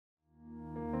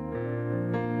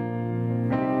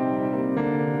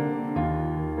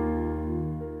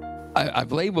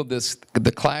I've labeled this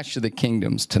the Clash of the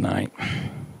Kingdoms tonight.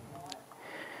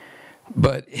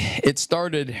 But it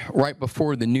started right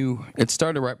before the new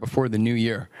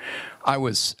year. I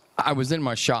was in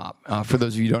my shop. For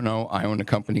those of you who don't know, I own a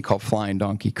company called Flying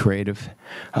Donkey Creative.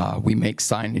 We make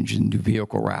signage and do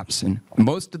vehicle wraps. And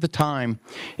most of the time,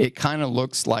 it kind of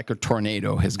looks like a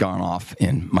tornado has gone off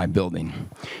in my building.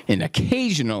 And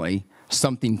occasionally,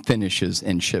 something finishes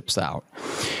and ships out.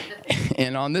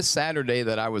 And on this Saturday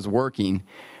that I was working,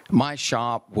 my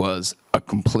shop was a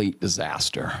complete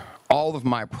disaster. All of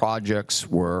my projects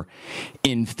were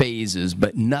in phases,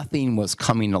 but nothing was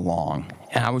coming along.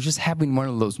 And I was just having one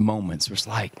of those moments where it's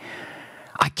like,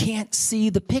 I can't see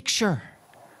the picture.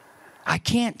 I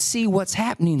can't see what's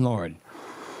happening, Lord.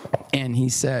 And he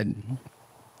said,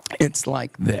 it's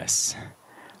like this.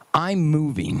 I'm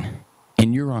moving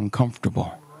and you're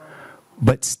uncomfortable.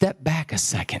 But step back a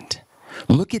second.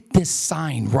 Look at this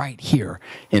sign right here.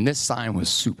 And this sign was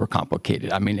super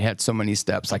complicated. I mean, it had so many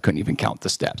steps, I couldn't even count the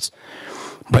steps.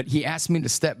 But he asked me to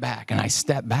step back, and I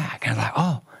stepped back. And I was like,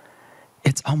 oh,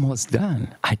 it's almost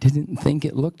done. I didn't think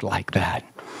it looked like that.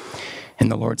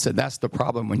 And the Lord said, that's the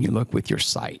problem when you look with your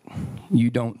sight. You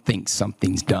don't think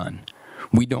something's done.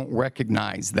 We don't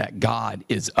recognize that God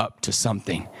is up to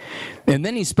something. And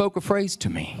then he spoke a phrase to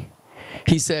me.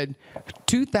 He said,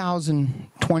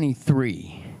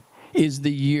 2023 is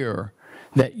the year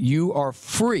that you are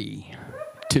free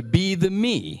to be the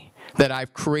me that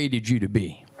I've created you to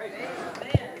be.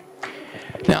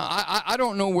 Now, I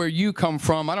don't know where you come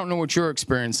from. I don't know what your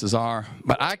experiences are.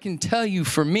 But I can tell you,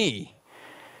 for me,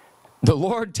 the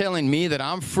Lord telling me that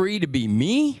I'm free to be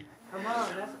me,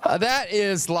 that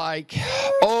is like,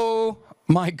 oh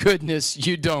my goodness,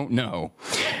 you don't know.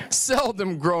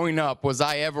 Seldom growing up was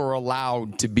I ever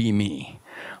allowed to be me.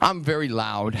 I'm very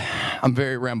loud. I'm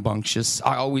very rambunctious.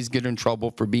 I always get in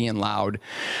trouble for being loud.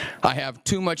 I have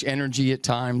too much energy at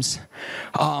times.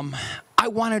 I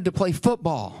wanted to play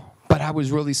football, but I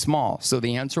was really small. So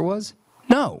the answer was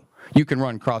no. You can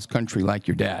run cross country like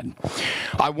your dad.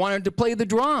 I wanted to play the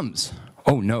drums.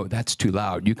 Oh no, that's too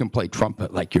loud. You can play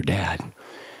trumpet like your dad.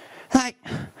 Like,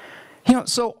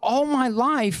 so all my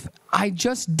life, I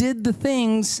just did the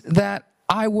things that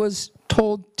I was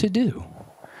told to do.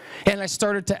 And I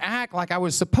started to act like I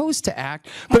was supposed to act,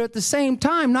 but at the same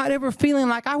time, not ever feeling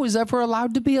like I was ever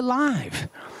allowed to be alive.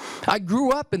 I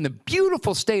grew up in the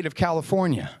beautiful state of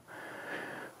California,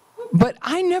 but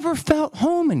I never felt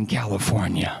home in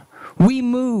California. We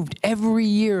moved every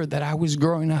year that I was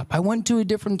growing up. I went to a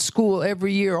different school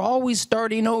every year, always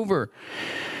starting over.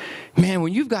 Man,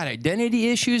 when you've got identity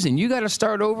issues and you got to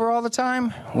start over all the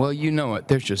time, well, you know it.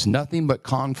 There's just nothing but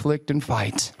conflict and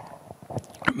fights.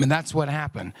 And that's what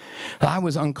happened. I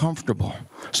was uncomfortable.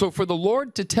 So for the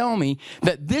Lord to tell me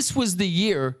that this was the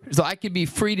year so I could be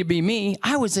free to be me,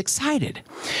 I was excited.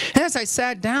 And as I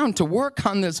sat down to work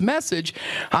on this message,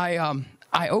 I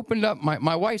opened up,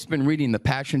 my wife's been reading the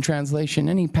Passion Translation.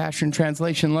 Any Passion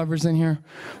Translation lovers in here?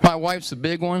 My wife's a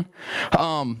big one.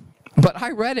 But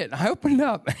I read it, I opened it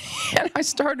up, and I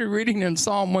started reading in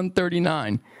Psalm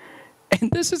 139.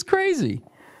 And this is crazy.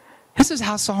 This is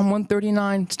how Psalm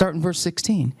 139, starting verse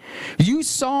 16. You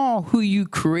saw who you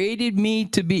created me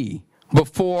to be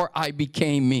before I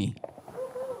became me.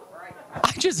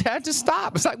 I just had to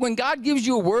stop. It's like when God gives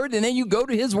you a word and then you go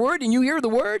to his word and you hear the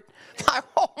word. Like,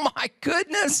 oh my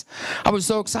goodness. I was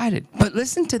so excited. But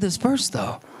listen to this verse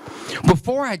though.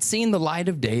 Before I'd seen the light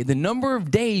of day, the number of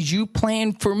days you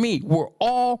planned for me were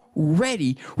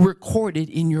already recorded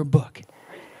in your book.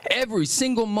 Every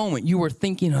single moment you were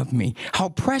thinking of me. How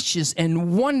precious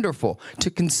and wonderful to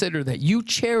consider that you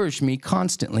cherish me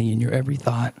constantly in your every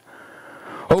thought.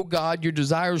 Oh God, your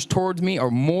desires towards me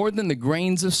are more than the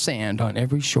grains of sand on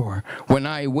every shore. When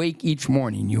I awake each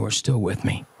morning, you are still with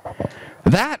me.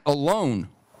 That alone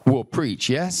will preach,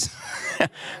 yes?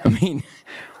 I mean,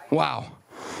 wow.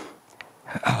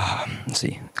 Let's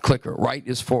see, clicker, right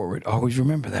is forward. Always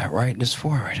remember that, right is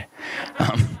forward.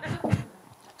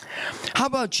 How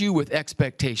about you with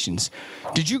expectations?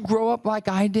 Did you grow up like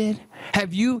I did?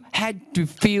 Have you had to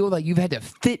feel like you've had to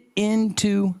fit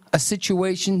into a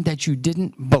situation that you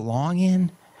didn't belong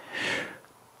in?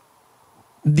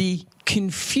 The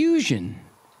confusion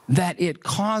that it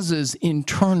causes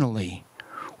internally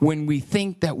when we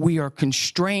think that we are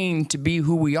constrained to be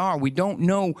who we are. We don't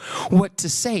know what to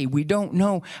say. We don't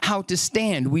know how to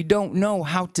stand. We don't know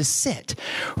how to sit.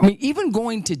 I mean, even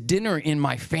going to dinner in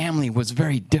my family was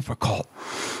very difficult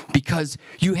because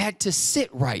you had to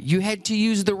sit right. You had to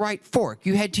use the right fork.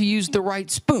 You had to use the right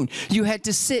spoon. You had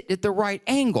to sit at the right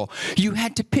angle. You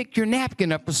had to pick your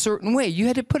napkin up a certain way. You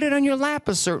had to put it on your lap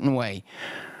a certain way.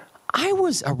 I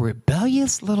was a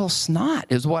rebellious little snot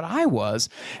is what I was.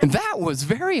 And that was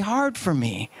very hard for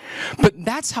me. But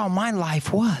that's how my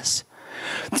life was.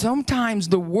 Sometimes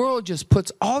the world just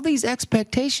puts all these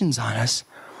expectations on us,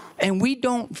 and we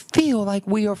don't feel like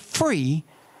we are free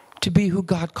to be who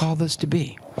God called us to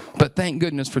be. But thank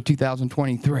goodness for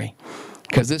 2023,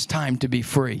 because it's time to be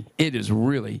free. It is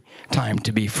really time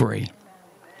to be free.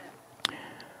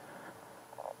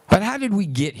 But how did we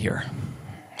get here?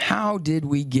 How did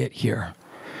we get here?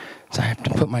 So I have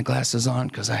to put my glasses on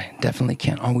because I definitely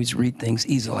can't always read things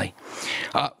easily.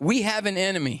 We have an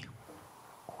enemy.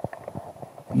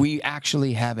 We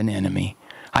actually have an enemy.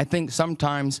 I think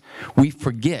sometimes we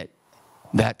forget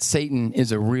that Satan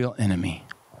is a real enemy.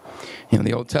 In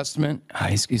the Old Testament,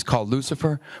 he's called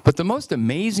Lucifer. But the most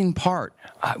amazing part,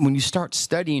 when you start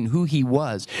studying who he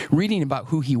was, reading about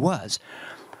who he was,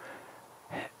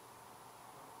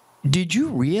 did you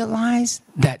realize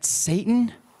that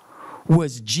Satan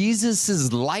was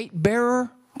Jesus' light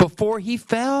bearer before he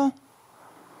fell?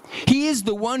 He is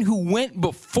the one who went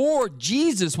before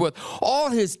Jesus with all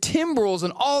his timbrels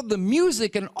and all the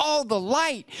music and all the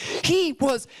light. He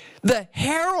was the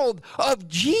herald of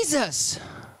Jesus.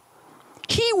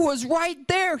 He was right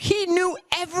there. He knew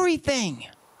everything.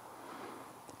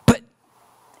 But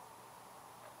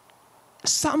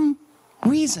some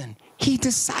reason he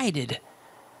decided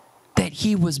that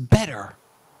he was better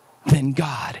than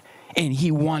God and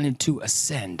he wanted to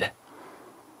ascend.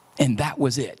 And that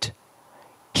was it.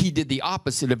 He did the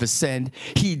opposite of ascend.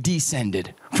 He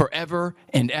descended forever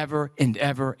and ever and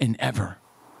ever and ever.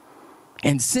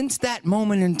 And since that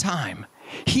moment in time,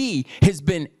 he has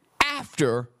been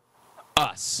after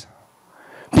us.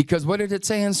 Because what did it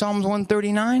say in Psalms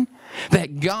 139?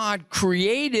 That God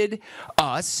created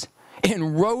us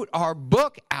and wrote our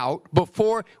book out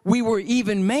before we were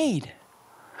even made.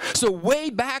 So way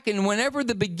back and whenever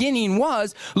the beginning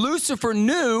was, Lucifer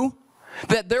knew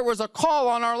that there was a call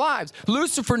on our lives.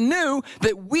 Lucifer knew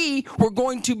that we were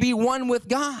going to be one with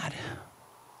God.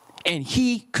 And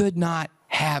he could not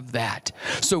have that.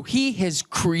 So he has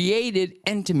created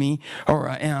enemy, or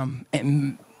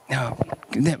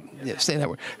say that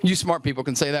word. You smart people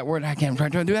can say that word. I can't try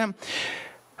to do that.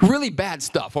 Really bad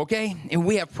stuff, okay? And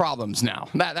we have problems now.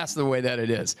 That's the way that it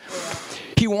is.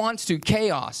 He wants to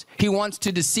chaos. He wants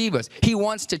to deceive us. He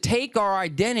wants to take our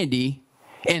identity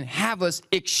and have us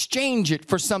exchange it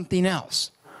for something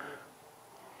else.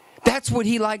 That's what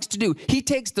he likes to do. He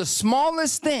takes the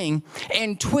smallest thing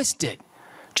and twists it,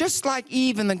 just like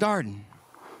Eve in the garden.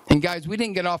 And guys, we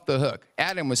didn't get off the hook.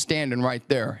 Adam was standing right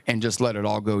there and just let it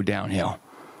all go downhill.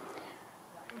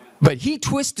 But he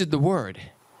twisted the word.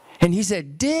 And he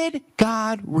said, did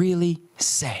God really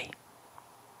say?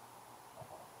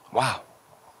 Wow.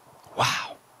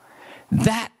 Wow.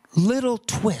 That little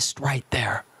twist right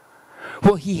there.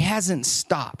 Well, he hasn't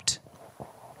stopped.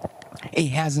 He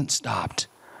hasn't stopped.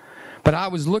 But I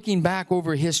was looking back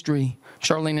over history.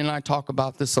 Charlene and I talk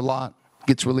about this a lot. It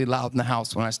gets really loud in the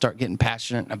house when I start getting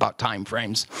passionate about time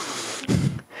frames.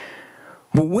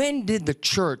 But when did the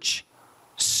church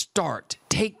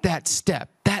take that step,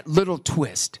 that little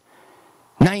twist?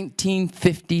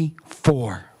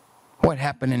 1954. What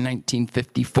happened in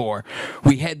 1954?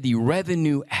 We had the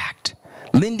Revenue Act.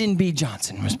 Lyndon B.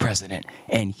 Johnson was president,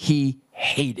 and he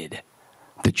hated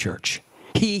the church.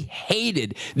 He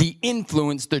hated the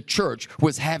influence the church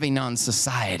was having on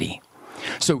society.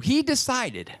 So he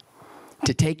decided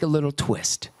to take a little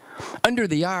twist. Under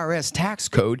the IRS tax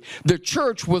code, the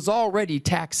church was already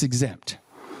tax exempt.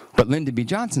 But Lyndon B.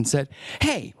 Johnson said,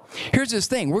 hey, here's this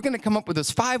thing. We're going to come up with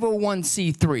this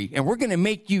 501c3, and we're going to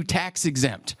make you tax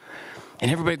exempt.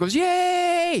 And everybody goes,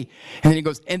 yay! And then he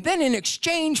goes, and then in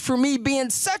exchange for me being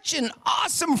such an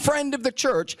awesome friend of the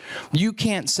church, you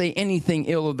can't say anything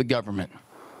ill of the government.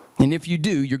 And if you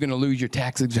do, you're going to lose your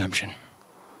tax exemption.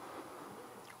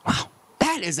 Wow,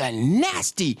 that is a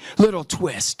nasty little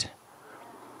twist.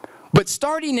 But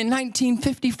starting in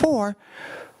 1954,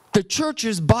 the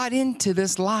churches bought into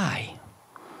this lie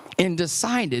and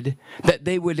decided that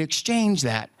they would exchange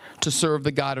that to serve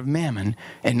the god of mammon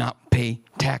and not pay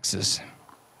taxes.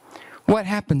 What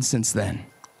happened since then?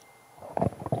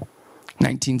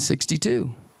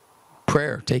 1962,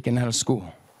 prayer taken out of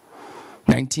school.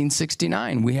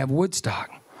 1969, we have Woodstock.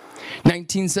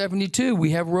 1972,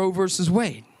 we have Roe versus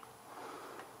Wade.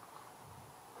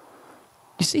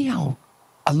 You see how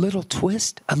a little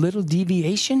twist, a little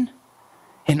deviation,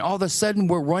 and all of a sudden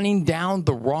we're running down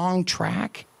the wrong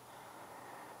track?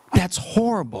 That's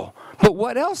horrible. But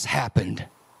what else happened?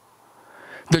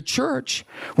 The church,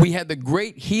 we had the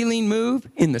great healing move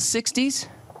in the 60s.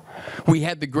 We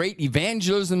had the great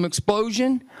evangelism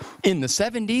explosion in the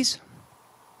 70s.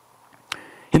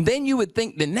 And then you would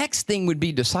think the next thing would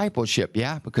be discipleship.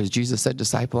 Yeah, because Jesus said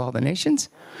disciple all the nations.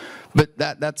 But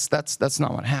that's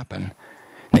not what happened.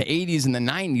 The 80s and the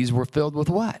 90s were filled with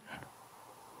what?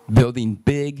 Building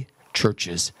big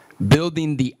churches.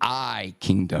 Building the I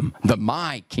kingdom, the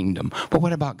my kingdom. But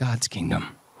what about God's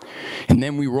kingdom? And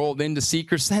then we rolled into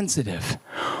seeker sensitive.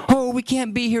 Oh, we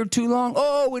can't be here too long.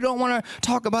 Oh, we don't want to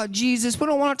talk about Jesus. We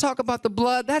don't want to talk about the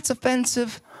blood. That's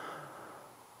offensive.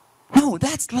 No,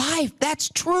 that's life. That's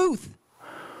truth.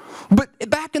 But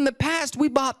back in the past, we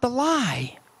bought the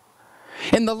lie.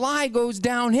 And the lie goes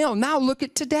downhill. Now look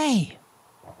at today.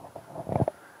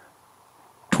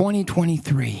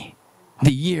 2023,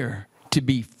 the year to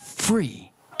be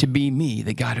free, to be me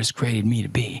that God has created me to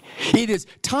be. It is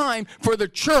time for the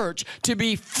church to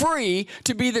be free,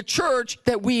 to be the church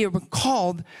that we are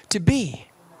called to be.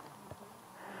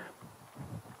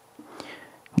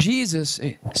 Jesus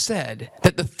said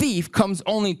that the thief comes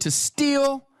only to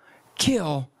steal,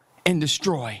 kill, and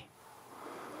destroy.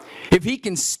 If he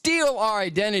can steal our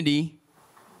identity,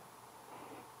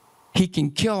 he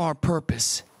can kill our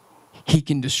purpose. He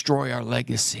can destroy our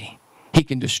legacy. He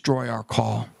can destroy our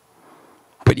call.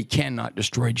 But he cannot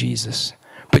destroy Jesus.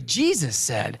 But Jesus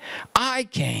said, I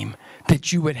came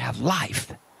that you would have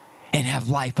life and have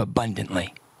life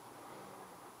abundantly.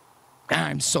 And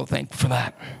I'm so thankful for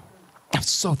that. I'm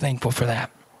so thankful for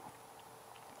that.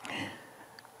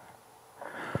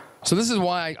 So this is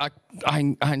why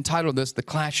I entitled this The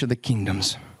Clash of the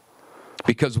Kingdoms.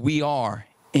 Because we are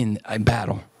in a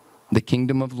battle. The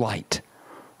kingdom of light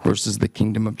versus the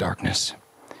kingdom of darkness.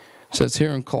 It says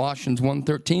here in Colossians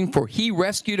 1:13, for he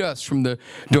rescued us from the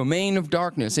domain of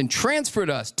darkness and transferred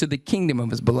us to the kingdom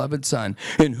of his beloved Son,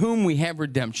 in whom we have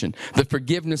redemption, the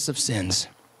forgiveness of sins.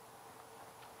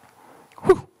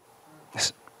 Whew.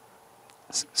 This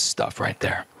stuff right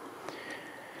there.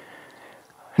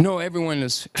 I know everyone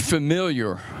is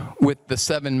familiar with the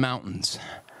 7 mountains.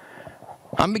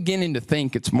 I'm beginning to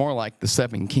think it's more like the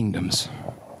 7 kingdoms.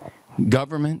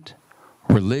 Government,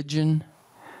 religion,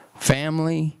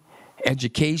 family,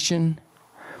 education,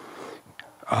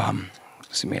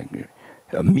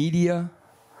 media,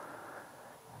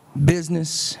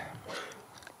 business.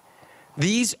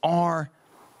 These are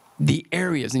the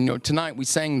areas. And, tonight we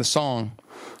sang the song,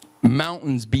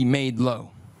 Mountains Be Made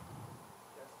Low.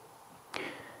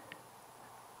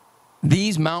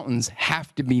 These mountains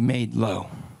have to be made low.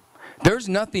 There's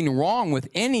nothing wrong with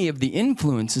any of the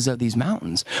influences of these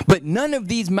mountains, but none of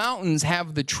these mountains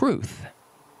have the truth.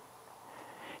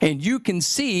 And you can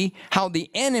see how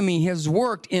the enemy has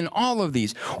worked in all of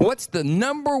these. What's the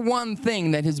number one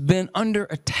thing that has been under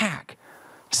attack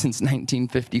since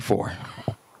 1954?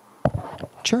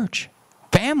 Church,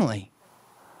 family,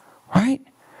 right?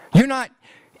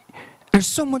 There's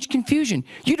so much confusion.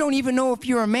 You don't even know if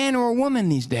you're a man or a woman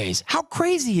these days. How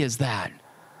crazy is that?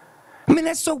 I mean,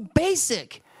 that's so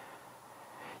basic.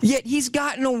 Yet he's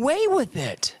gotten away with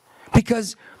it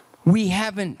because we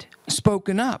haven't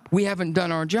spoken up. We haven't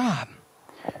done our job.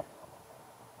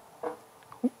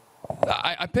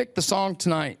 I picked the song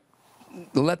tonight,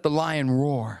 Let the Lion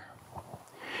Roar.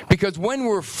 Because when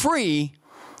we're free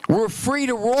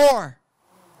to roar.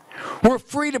 We're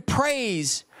free to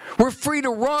praise. We're free to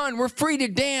run. We're free to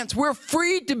dance. We're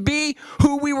free to be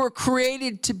who we were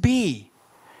created to be.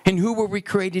 And who were we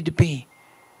created to be?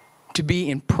 To be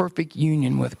in perfect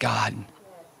union with God.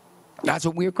 That's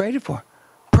what we were created for.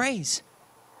 Praise.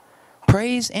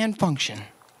 Praise and function.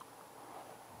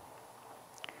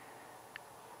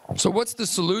 So what's the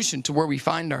solution to where we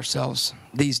find ourselves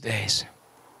these days?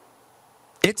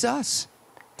 It's us.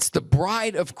 It's the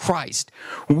bride of Christ.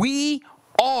 We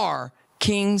are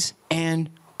kings and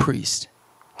priests.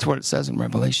 That's what it says in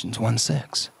Revelations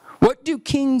 1:6. What do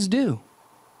kings do?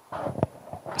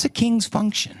 It's a king's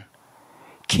function.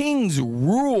 Kings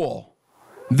rule.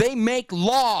 They make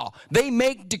law. They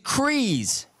make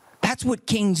decrees. That's what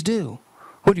kings do.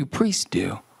 What do priests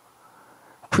do?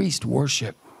 Priests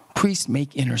worship. Priests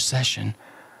make intercession.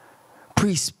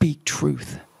 Priests speak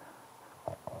truth.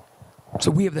 So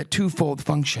we have that twofold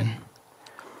function.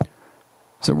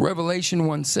 So Revelation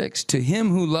 1:6, to him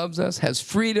who loves us has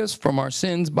freed us from our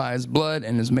sins by his blood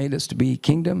and has made us to be a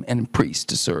kingdom and priests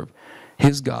to serve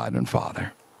his God and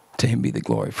Father. To him be the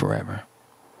glory forever.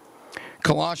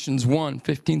 Colossians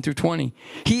 1:15-20.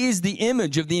 He is the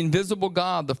image of the invisible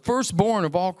God, the firstborn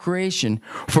of all creation.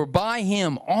 For by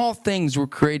him all things were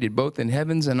created, both in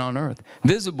heavens and on earth,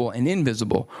 visible and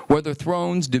invisible, whether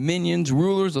thrones, dominions,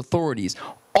 rulers, authorities.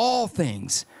 All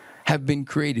things have been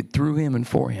created through him and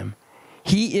for him.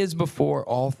 He is before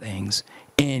all things,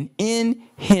 and in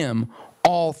him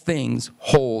all things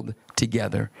hold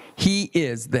together. He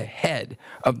is the head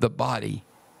of the body,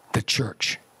 the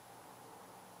church.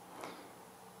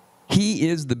 He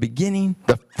is the beginning,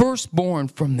 the firstborn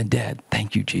from the dead.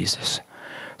 Thank you, Jesus.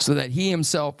 So that he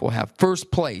himself will have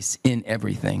first place in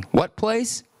everything. What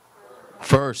place?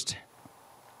 First.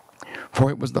 For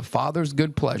it was the Father's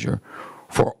good pleasure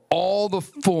for all the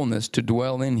fullness to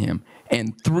dwell in him,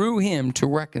 and through him to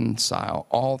reconcile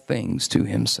all things to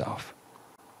himself.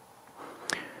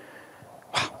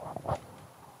 Wow.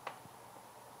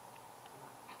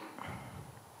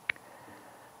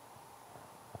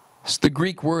 It's the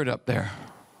Greek word up there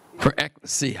for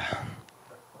ecclesia.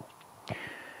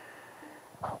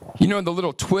 You know the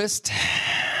little twist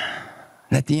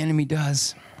that the enemy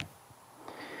does?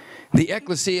 The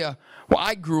ecclesia, well,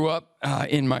 I grew up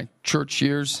in my church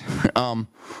years. I've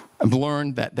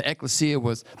learned that the ecclesia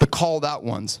was the called out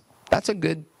ones. That's a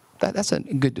good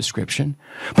description.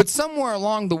 But somewhere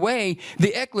along the way,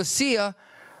 the ecclesia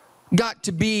got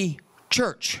to be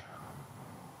church.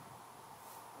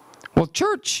 Well,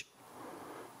 church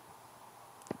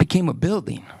became a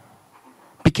building,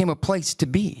 became a place to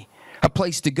be, a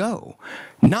place to go,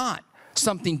 not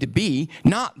something to be,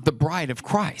 not the bride of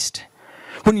Christ.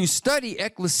 When you study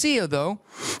ecclesia, though,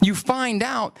 you find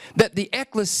out that the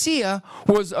ecclesia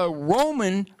was a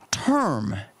Roman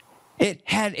term. It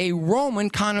had a Roman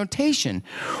connotation.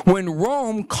 When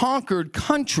Rome conquered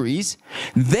countries,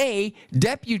 they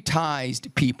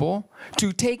deputized people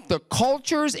to take the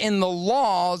cultures and the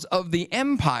laws of the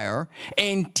empire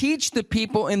and teach the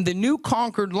people in the new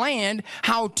conquered land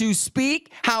how to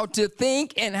speak, how to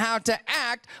think, and how to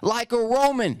act like a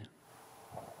Roman.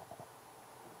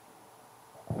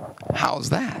 How's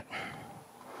that?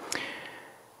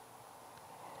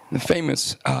 The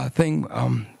famous thing,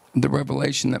 the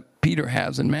revelation that Peter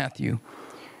has in Matthew,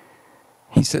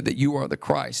 he said that you are the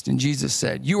Christ. And Jesus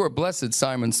said, you are blessed,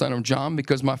 Simon, son of John,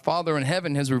 because my Father in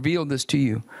heaven has revealed this to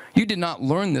you. You did not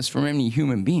learn this from any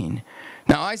human being.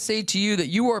 Now I say to you that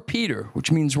you are Peter,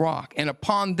 which means rock, and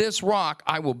upon this rock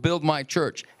I will build my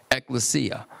church,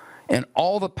 ecclesia. And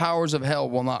all the powers of hell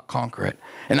will not conquer it.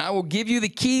 And I will give you the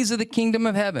keys of the kingdom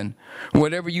of heaven.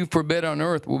 Whatever you forbid on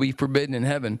earth will be forbidden in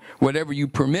heaven. Whatever you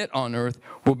permit on earth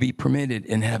will be permitted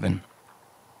in heaven.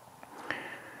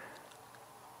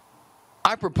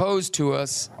 I propose to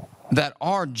us that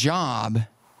our job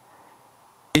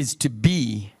is to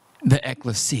be the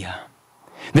ecclesia.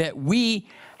 That we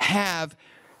have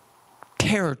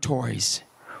territories.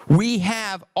 We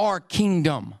have our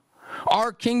kingdom.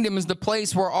 Our kingdom is the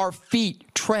place where our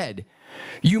feet tread.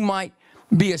 You might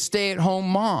be a stay-at-home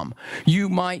mom. You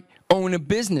might own a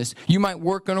business. You might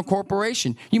work in a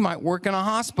corporation. You might work in a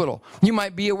hospital. You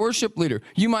might be a worship leader.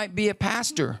 You might be a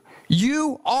pastor.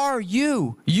 You are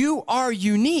you. You are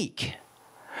unique.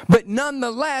 But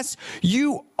nonetheless,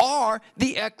 you are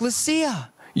the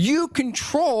ecclesia. You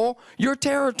control your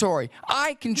territory.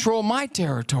 I control my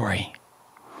territory.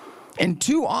 And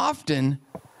too often,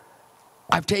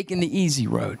 I've taken the easy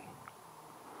road.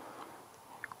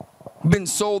 Been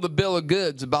sold a bill of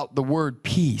goods about the word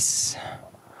peace.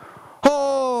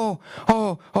 Oh,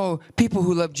 people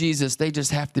who love Jesus, they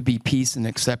just have to be peace and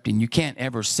accepting. You can't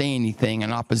ever say anything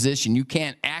in opposition. You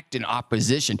can't act in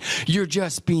opposition. You're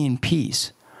just being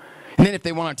peace. And then if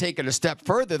they want to take it a step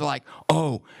further, they're like,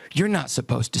 oh, you're not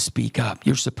supposed to speak up.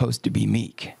 You're supposed to be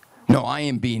meek. No, I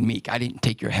am being meek. I didn't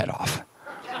take your head off.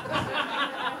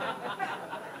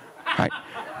 Right?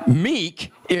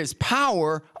 Meek is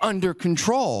power under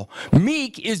control.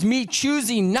 Meek is me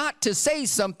choosing not to say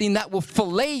something that will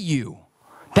fillet you.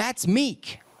 That's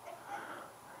meek.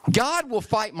 God will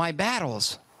fight my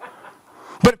battles.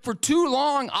 But for too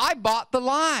long, I bought the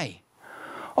lie.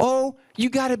 Oh, you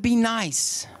got to be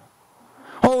nice.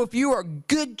 Oh, if you are a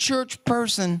good church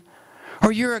person,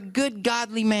 or you're a good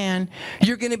godly man,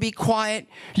 you're going to be quiet,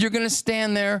 you're going to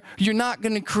stand there, you're not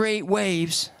going to create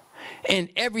waves, and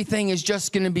everything is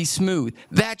just going to be smooth.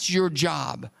 That's your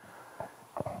job.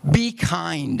 Be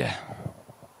kind.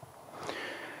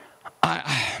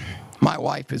 My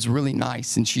wife is really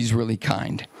nice and she's really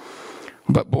kind.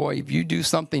 But boy, if you do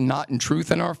something not in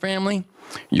truth in our family,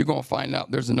 you're going to find out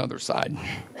there's another side.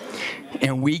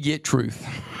 And we get truth.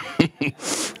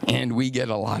 And we get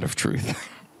a lot of truth.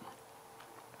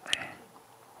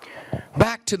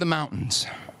 Back to the mountains.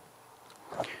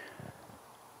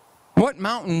 What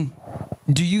mountain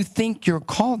do you think you're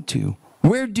called to?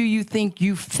 Where do you think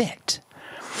you fit?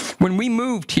 When we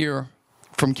moved here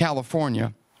from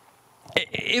California,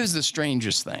 it was the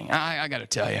strangest thing. I got to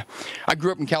tell you. I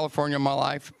grew up in California my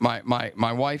life.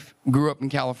 My wife grew up in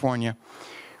California.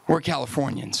 We're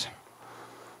Californians.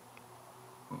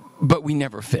 But we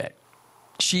never fit.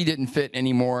 she didn't fit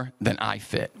any more than I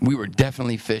fit. We were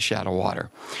definitely fish out of water.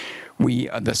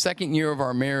 The second year of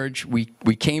our marriage, we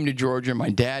came to Georgia. My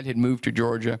dad had moved to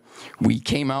Georgia. We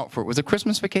came out it was a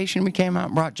Christmas vacation. We came out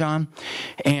and brought John.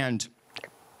 And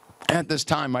at this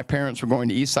time, my parents were going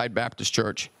to Eastside Baptist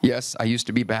Church. Yes, I used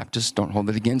to be Baptist. Don't hold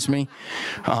it against me.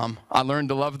 I learned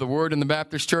to love the Word in the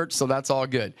Baptist church, so that's all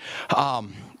good.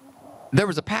 There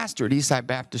was a pastor at Eastside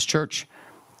Baptist Church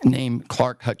named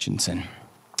Clark Hutchinson.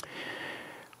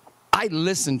 I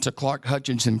listened to Clark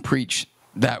Hutchinson preach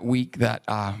that week that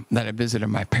I visited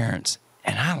my parents.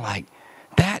 And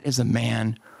that is a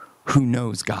man who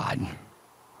knows God.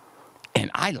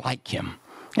 And I like him.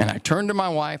 And I turned to my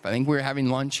wife, I think we were having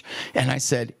lunch, and I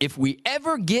said, if we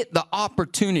ever get the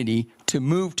opportunity to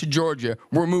move to Georgia,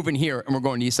 we're moving here and we're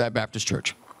going to Eastside Baptist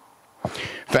Church.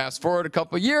 Fast forward a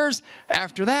couple of years,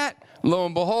 after that, lo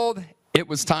and behold, it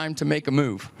was time to make a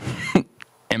move.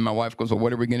 And my wife goes, well,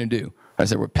 what are we going to do? I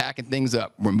said, we're packing things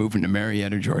up. We're moving to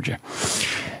Marietta, Georgia.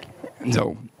 And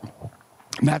so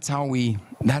that's how we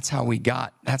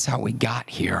got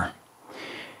here.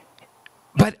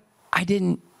 But I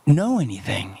didn't know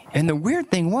anything. And the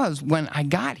weird thing was, when I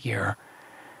got here,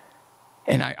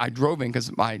 and I drove in because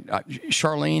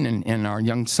Charlene and our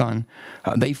young son,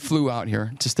 they flew out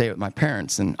here to stay with my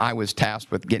parents, and I was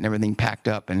tasked with getting everything packed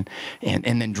up and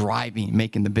then driving,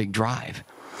 making the big drive.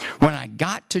 When I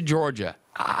got to Georgia,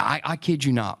 I kid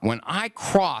you not, when I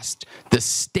crossed the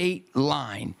state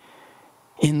line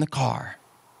in the car,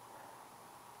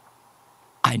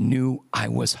 I knew I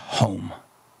was home.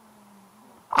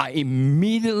 I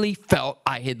immediately felt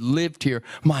I had lived here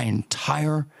my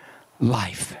entire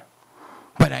life.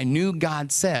 But I knew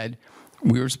God said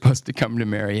we were supposed to come to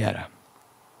Marietta.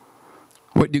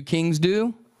 What do kings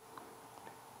do?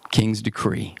 Kings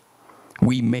decree.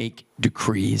 We make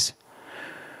decrees.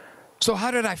 So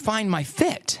how did I find my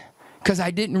fit? Because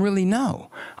I didn't really know.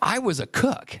 I was a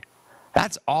cook.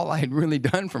 That's all I had really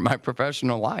done for my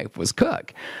professional life, was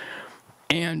cook.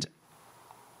 And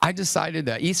I decided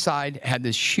that Eastside had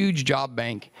this huge job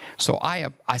bank, so I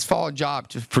saw a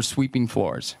job for sweeping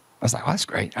floors. I was like, oh, that's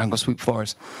great. I'm going to sweep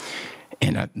floors.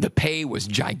 And the pay was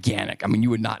gigantic. I mean, you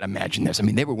would not imagine this. I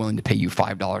mean, they were willing to pay you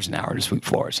 $5 an hour to sweep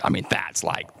floors. I mean, that's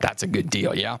a good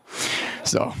deal, yeah?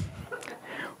 So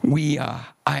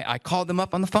I called them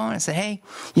up on the phone. I said, hey,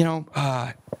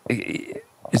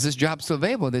 is this job still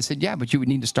available? They said, yeah, but you would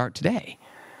need to start today.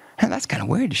 And that's kind of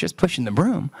weird. It's just pushing the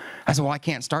broom. I said, well, I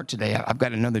can't start today. I've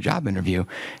got another job interview.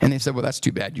 And they said, well, that's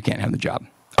too bad. You can't have the job.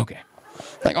 Okay.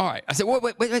 Like, all right. I said,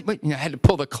 wait. I had to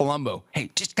pull the Columbo. Hey,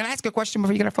 can I ask a question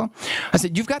before you get our phone? I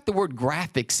said, you've got the word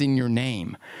graphics in your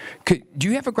name. Do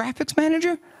you have a graphics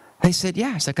manager? They said,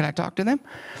 yeah. I said, can I talk to them?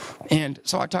 And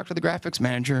so I talked to the graphics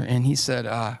manager, and he said,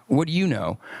 what do you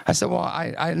know? I said, well,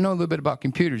 I know a little bit about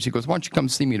computers. He goes, why don't you come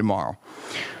see me tomorrow?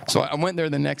 So I went there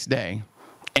the next day,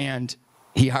 and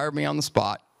he hired me on the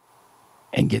spot.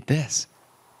 And get this,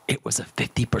 it was a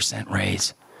 50%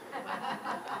 raise.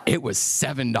 It was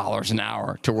 $7 an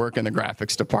hour to work in the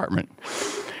graphics department.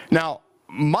 Now,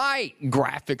 my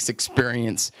graphics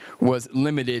experience was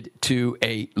limited to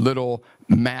a little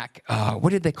Mac,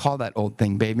 what did they call that old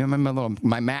thing, baby?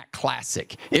 My Mac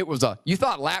Classic. It was do you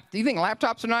think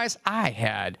laptops are nice? I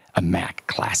had a Mac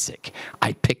Classic.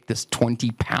 I picked this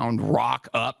 20-pound rock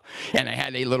up, and I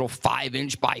had a little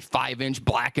 5-inch by 5-inch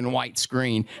black and white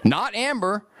screen. Not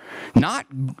amber, not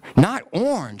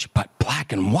orange, but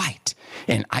black and white.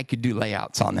 And I could do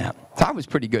layouts on that. So I was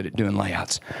pretty good at doing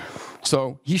layouts.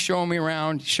 So he's showing me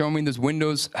around, showing me this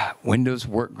Windows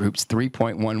Workgroups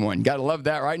 3.11. Gotta love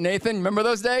that, right, Nathan? Remember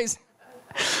those days?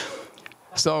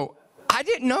 So I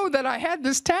didn't know that I had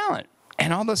this talent.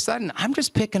 And all of a sudden, I'm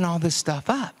just picking all this stuff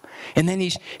up. And then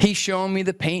he's showing me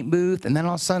the paint booth, and then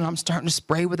all of a sudden, I'm starting to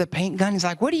spray with a paint gun. He's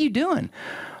like, what are you doing?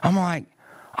 I'm like,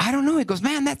 I don't know. He goes,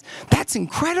 man, that's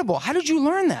incredible. How did you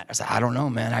learn that? I said, I don't know,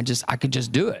 man. I could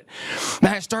just do it.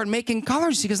 Then I started making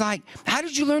colors. He goes, like, how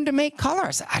did you learn to make color?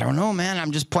 I said, I don't know, man.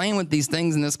 I'm just playing with these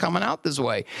things and it's coming out this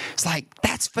way. It's like,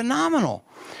 that's phenomenal.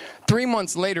 3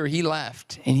 months later, he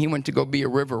left and he went to go be a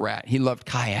river rat. He loved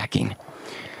kayaking.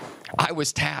 I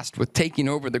was tasked with taking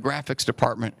over the graphics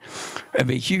department of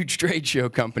a huge trade show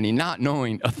company, not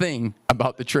knowing a thing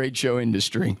about the trade show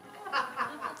industry.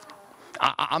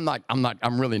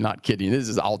 I'm really not kidding. This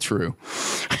is all true.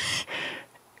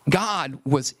 God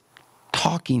was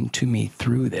talking to me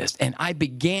through this, and I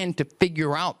began to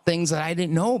figure out things that I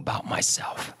didn't know about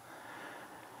myself.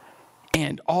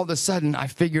 And all of a sudden, I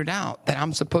figured out that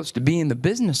I'm supposed to be in the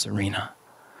business arena.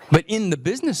 But in the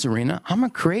business arena, I'm a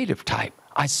creative type.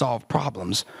 I solve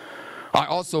problems. I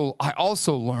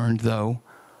also learned, though,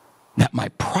 that my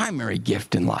primary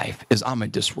gift in life is I'm a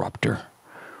disruptor.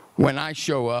 When I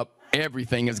show up,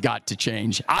 everything has got to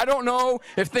change. I don't know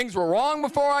if things were wrong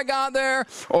before I got there,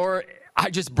 or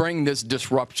I just bring this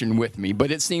disruption with me,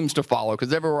 but it seems to follow,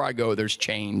 because everywhere I go, there's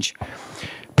change.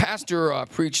 Pastor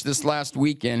preached this last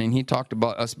weekend, and he talked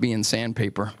about us being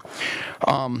sandpaper.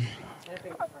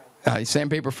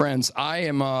 Sandpaper friends. I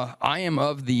am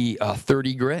of the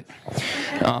 30 grit.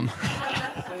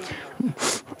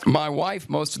 My wife,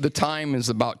 most of the time, is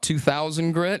about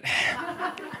 2,000 grit.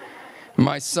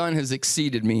 My son has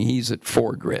exceeded me. He's at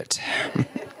 4 grit.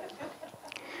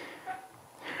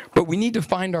 But we need to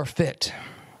find our fit.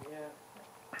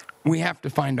 We have to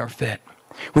find our fit.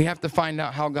 We have to find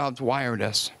out how God's wired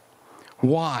us.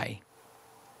 Why?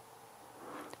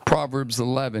 Proverbs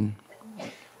 11.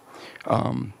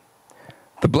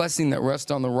 The blessing that rests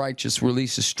on the righteous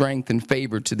releases strength and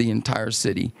favor to the entire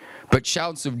city. But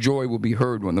shouts of joy will be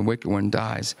heard when the wicked one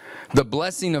dies. The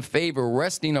blessing of favor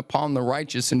resting upon the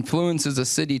righteous influences a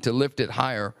city to lift it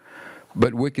higher.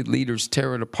 But wicked leaders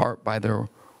tear it apart by their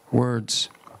words.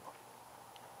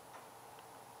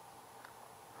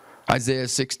 Isaiah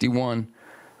 61.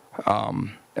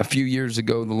 A few years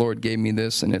ago, the Lord gave me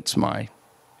this, and it's my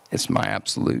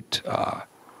absolute,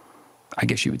 I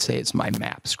guess you would say it's my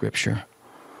map scripture.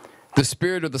 The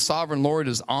Spirit of the Sovereign Lord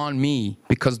is on me,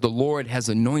 because the Lord has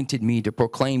anointed me to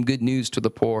proclaim good news to the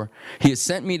poor. He has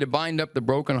sent me to bind up the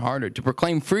brokenhearted, to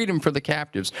proclaim freedom for the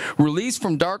captives, release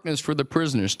from darkness for the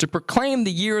prisoners, to proclaim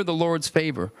the year of the Lord's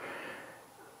favor.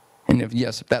 And if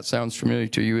that sounds familiar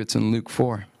to you, it's in Luke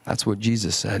 4. That's what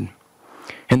Jesus said.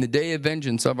 In the day of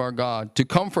vengeance of our God, to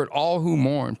comfort all who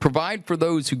mourn, provide for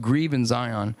those who grieve in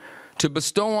Zion, to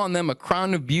bestow on them a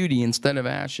crown of beauty instead of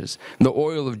ashes, the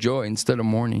oil of joy instead of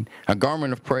mourning, a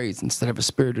garment of praise instead of a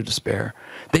spirit of despair.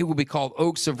 They will be called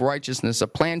oaks of righteousness, a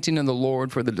planting of the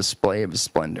Lord for the display of his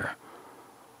splendor.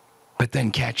 But then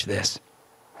catch this.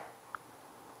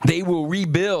 They will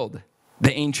rebuild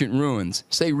the ancient ruins.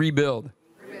 Say rebuild.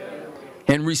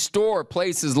 And restore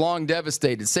places long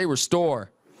devastated. Say restore.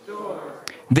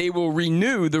 They will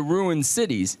renew the ruined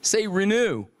cities. Say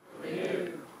renew.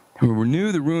 Who will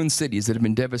renew the ruined cities that have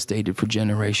been devastated for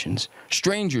generations.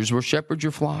 Strangers will shepherd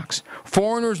your flocks.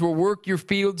 Foreigners will work your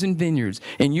fields and vineyards.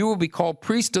 And you will be called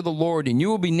priests of the Lord. And you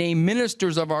will be named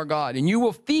ministers of our God. And you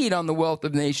will feed on the wealth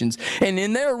of nations. And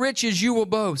in their riches you will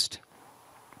boast.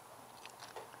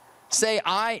 Say,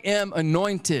 I am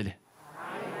anointed.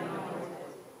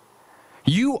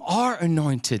 You are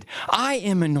anointed. I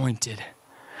am anointed.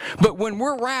 But when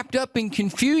we're wrapped up in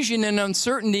confusion and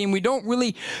uncertainty and we don't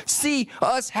really see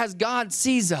us as God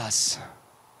sees us,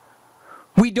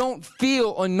 we don't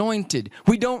feel anointed.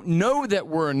 We don't know that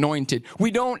we're anointed. We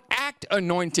don't act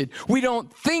anointed. We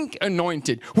don't think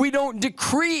anointed. We don't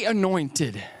decree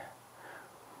anointed.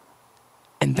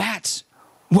 And that's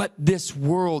what this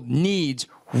world needs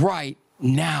right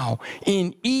now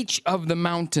in each of the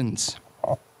mountains.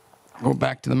 Go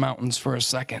back to the mountains for a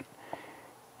second.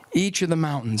 Each of the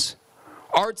mountains.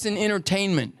 Arts and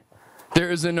entertainment.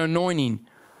 There is an anointing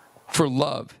for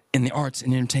love in the arts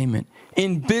and entertainment.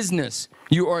 In business,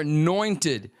 you are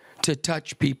anointed to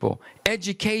touch people.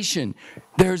 Education,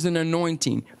 there's an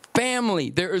anointing. Family,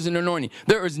 there is an anointing.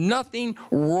 There is nothing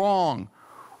wrong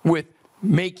with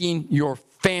making your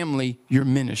family your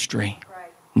ministry.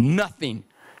 Right.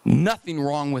 Nothing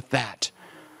wrong with that.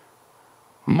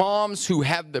 Moms who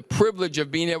have the privilege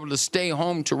of being able to stay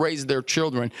home to raise their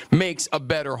children makes a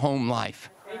better home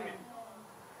life.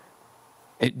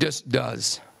 It just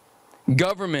does.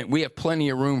 Government, we have plenty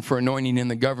of room for anointing in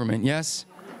the government, yes?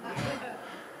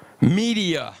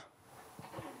 Media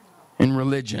and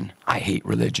religion. I hate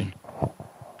religion.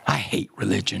 I hate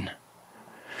religion.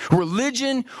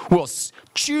 Religion will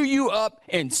chew you up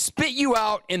and spit you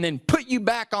out and then put you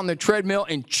back on the treadmill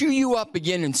and chew you up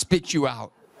again and spit you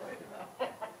out.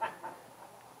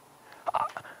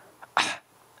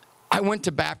 I went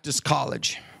to Baptist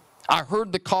college. I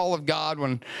heard the call of God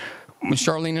when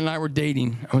Charlene and I were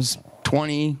dating. I was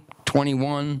 20,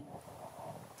 21.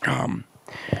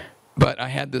 But I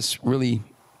had this really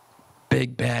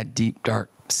big, bad, deep,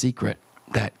 dark secret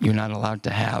that you're not allowed to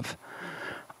have.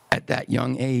 At that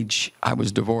young age, I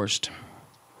was divorced.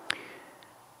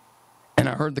 And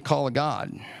I heard the call of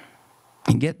God.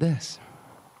 And get this.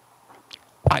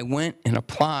 I went and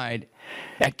applied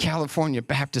at California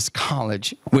Baptist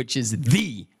College, which is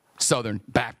the Southern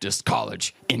Baptist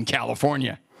College in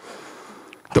California.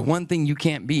 The one thing you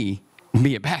can't be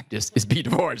a Baptist is be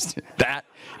divorced. That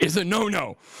is a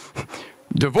no-no.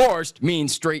 Divorced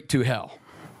means straight to hell.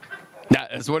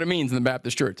 That's what it means in the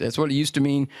Baptist church. That's what it used to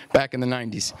mean back in the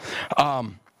 90s.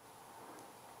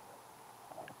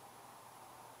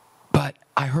 But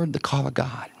I heard the call of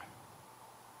God.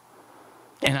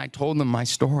 And I told them my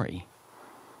story.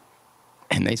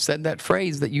 And they said that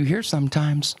phrase that you hear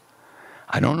sometimes.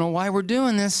 I don't know why we're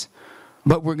doing this,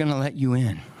 but we're going to let you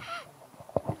in.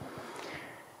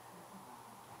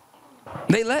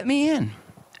 They let me in.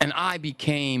 And I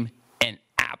became an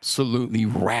absolutely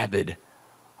rabid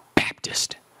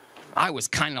Baptist. I was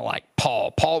kind of like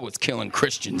Paul. Paul was killing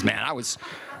Christians, man. I was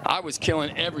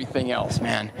killing everything else,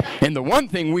 man. And the one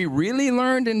thing we really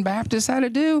learned in Baptists how to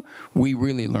do, we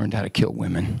really learned how to kill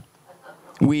women.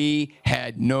 We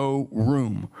had no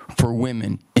room for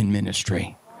women in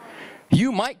ministry.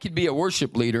 You could be a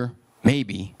worship leader,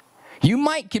 maybe. You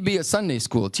could be a Sunday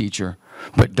school teacher,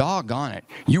 but doggone it,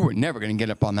 you were never going to get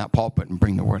up on that pulpit and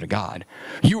bring the word of God.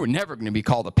 You were never going to be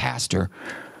called a pastor.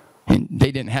 And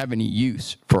they didn't have any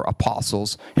use for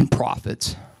apostles and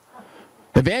prophets.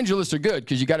 Evangelists are good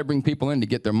because you got to bring people in to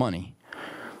get their money.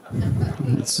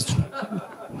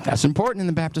 That's important in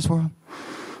the Baptist world.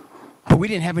 But we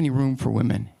didn't have any room for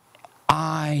women.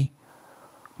 I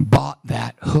bought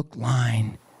that hook,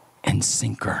 line, and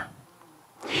sinker.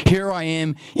 Here I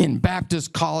am in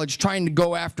Baptist college trying to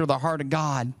go after the heart of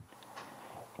God.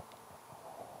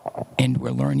 And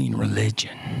we're learning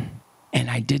religion. And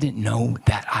I didn't know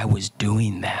that I was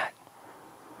doing that.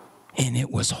 And it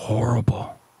was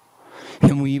horrible. And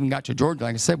then we even got to Georgia.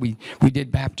 Like I said, we did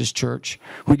Baptist church.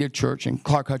 We did church. And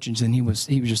Clark Hutchinson, he was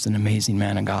just an amazing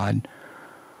man of God.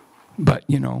 But,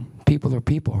 you know, people are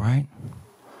people, right?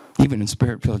 Even in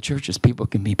Spirit-filled churches, people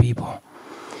can be people.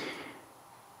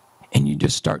 And you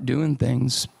just start doing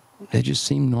things that just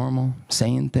seem normal.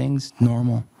 Saying things,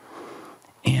 normal.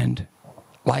 And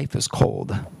life is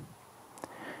cold.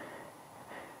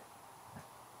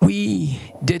 We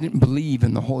didn't believe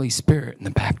in the Holy Spirit in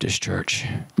the Baptist church.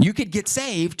 You could get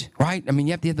saved, right? I mean,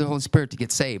 you have to have the Holy Spirit to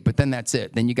get saved, but then that's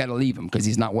it. Then you got to leave him because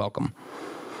he's not welcome.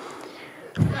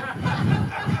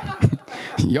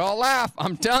 Y'all laugh.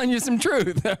 I'm telling you some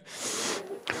truth.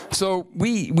 So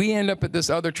we end up at this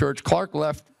other church. Clark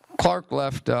left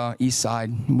East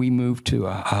Side. We moved to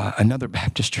another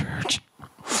Baptist church.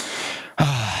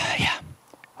 Yeah.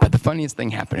 But the funniest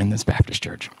thing happened in this Baptist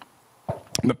church.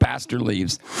 The pastor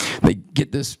leaves. They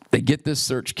get this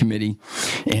search committee,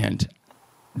 and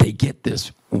they get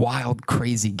this wild,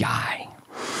 crazy guy.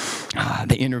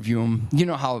 They interview him. You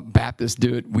know how Baptists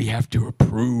do it? We have to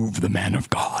approve the man of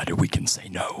God, or we can say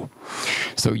no.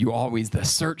 So the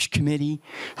search committee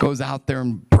goes out there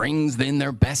and brings in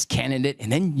their best candidate,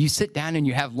 and then you sit down and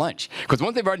you have lunch. Because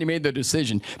once they've already made their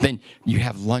decision, then you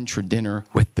have lunch or dinner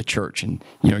with the church, and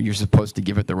you're supposed to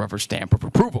give it the rubber stamp of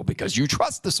approval because you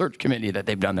trust the search committee that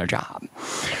they've done their job.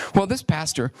 Well, this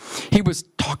pastor, he was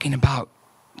talking about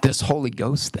this Holy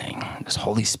Ghost thing, this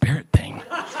Holy Spirit thing.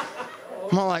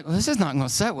 I'm all like, well, this is not going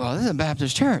to set well. This is a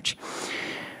Baptist church.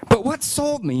 But what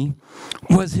sold me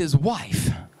was his wife.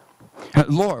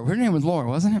 Laura. Her name was Laura,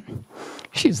 wasn't it?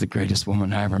 She's the greatest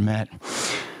woman I ever met.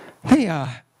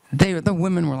 The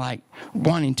women were like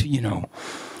wanting to,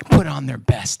 put on their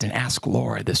best and ask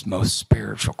Laura this most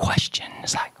spiritual question.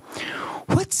 It's like,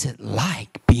 what's it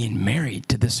like being married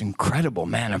to this incredible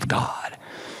man of God?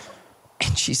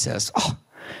 And she says, oh,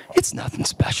 it's nothing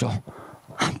special.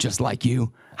 I'm just like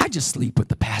you. I just sleep with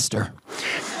the pastor.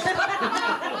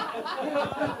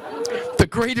 The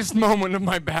greatest moment of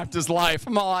my Baptist life.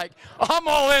 I'm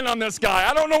all in on this guy.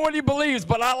 I don't know what he believes,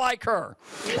 but I like her.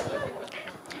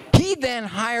 He then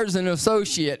hires an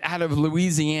associate out of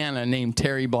Louisiana named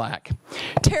Terry Black.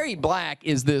 Terry Black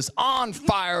is this on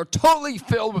fire, totally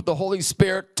filled with the Holy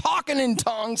Spirit, talking in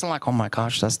tongues. I'm like, oh my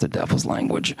gosh, that's the devil's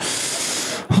language.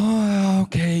 Oh,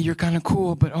 okay, you're kind of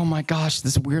cool, but oh my gosh,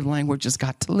 this weird language has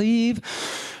got to leave.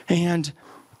 And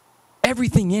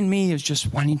everything in me is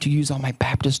just wanting to use all my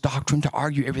Baptist doctrine to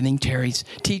argue everything Terry's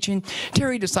teaching.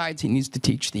 Terry decides he needs to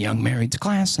teach the young marrieds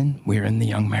class, and we're in the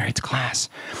young marrieds class.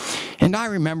 And I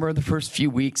remember the first few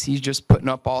weeks, he's just putting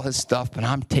up all his stuff, and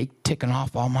I'm ticking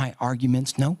off all my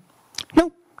arguments. No,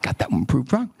 got that one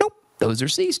proved wrong. Nope, those are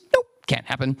ceased. Nope, can't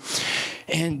happen.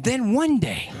 And then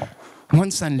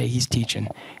one Sunday he's teaching,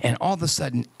 and all of a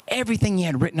sudden, everything he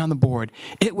had written on the board,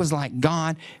 it was like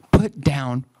God put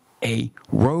down a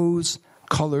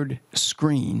rose-colored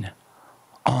screen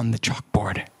on the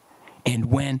chalkboard. And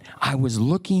when I was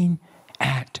looking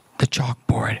at the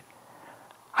chalkboard,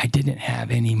 I didn't have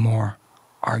any more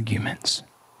arguments.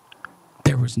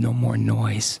 There was no more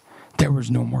noise. There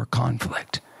was no more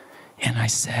conflict. And I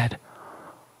said,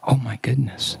 oh my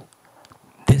goodness,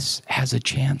 this has a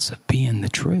chance of being the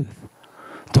truth.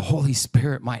 The Holy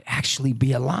Spirit might actually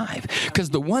be alive. Because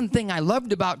the one thing I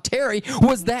loved about Terry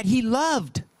was that he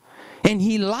loved and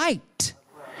he liked.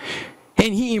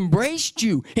 And he embraced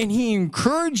you, and he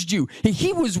encouraged you. And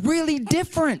he was really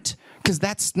different, because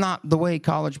that's not the way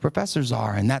college professors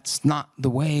are, and that's not the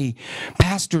way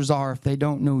pastors are if they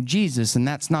don't know Jesus, and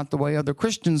that's not the way other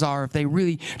Christians are if they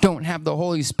really don't have the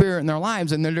Holy Spirit in their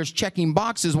lives, and they're just checking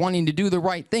boxes, wanting to do the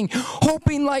right thing,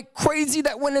 hoping like crazy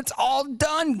that when it's all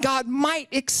done, God might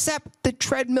accept the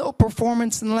treadmill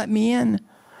performance and let me in.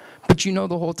 But you know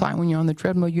the whole time when you're on the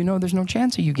treadmill, you know there's no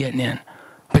chance of you getting in.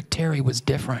 But Terry was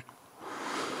different.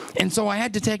 And so I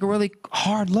had to take a really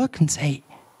hard look and say,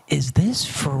 is this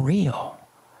for real?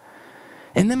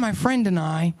 And then my friend and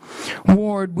I,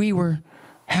 Ward, we were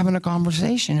having a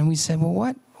conversation, and we said, well,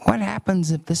 what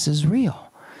happens if this is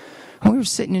real? And we were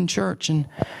sitting in church, and,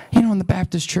 you know, in the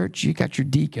Baptist church, you got your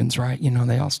deacons, right? You know,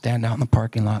 they all stand out in the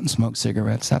parking lot and smoke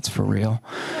cigarettes. That's for real.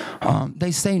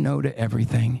 They say no to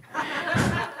everything.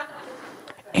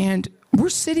 And we're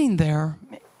sitting there,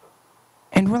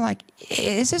 and we're like,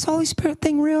 is this Holy Spirit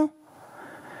thing real?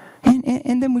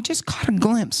 And then we just caught a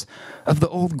glimpse of the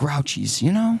old grouchies,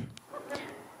 you know?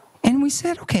 And we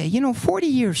said, okay, 40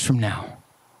 years from now,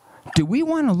 do we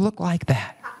want to look like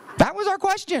that? That was our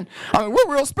question. I mean,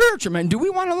 we're real spiritual, man. Do we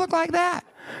want to look like that?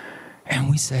 And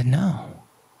we said no.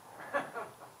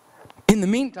 In the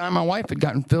meantime, my wife had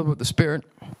gotten filled with the Spirit.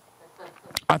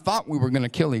 I thought we were going to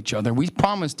kill each other. We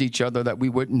promised each other that we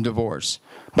wouldn't divorce.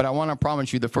 But I want to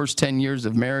promise you, the first 10 years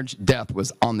of marriage, death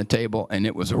was on the table, and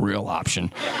it was a real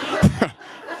option.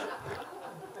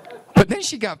 But then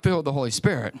she got filled with the Holy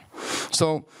Spirit.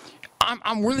 So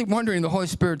I'm really wondering if the Holy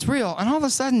Spirit's real. And all of a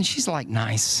sudden, she's like,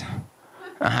 nice.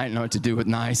 I didn't know what to do with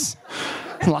nice.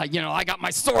 Like, I got my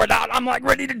sword out. I'm like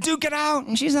ready to duke it out.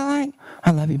 And she's like,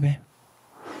 I love you, babe.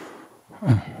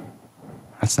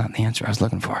 That's not the answer I was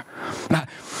looking for.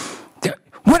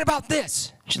 What about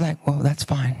this? She's like, well, that's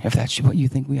fine if that's what you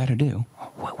think we ought to do.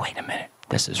 Wait a minute.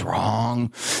 This is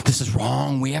wrong. This is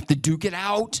wrong. We have to duke it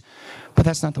out. But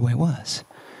that's not the way it was.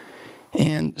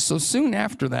 And so soon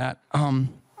after that,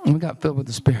 we got filled with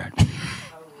the Spirit.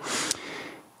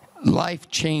 Life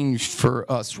changed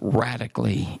for us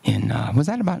radically in, was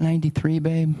that about 93,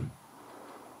 babe?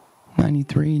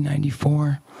 93,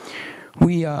 94?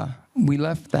 We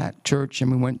left that church and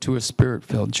we went to a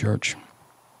Spirit-filled church.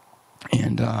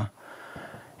 And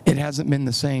it hasn't been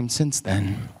the same since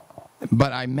then.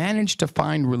 But I managed to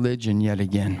find religion yet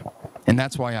again. And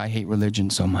that's why I hate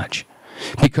religion so much.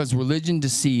 Because religion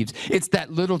deceives. It's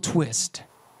that little twist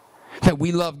that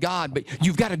we love God, but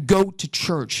you've got to go to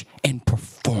church and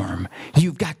perform.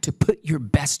 You've got to put your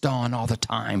best on all the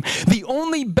time. The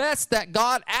only best that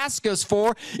God asks us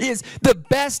for is the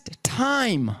best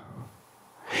time.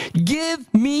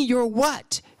 Give me your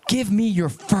what? Give me your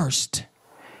first.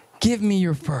 Give me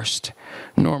your first.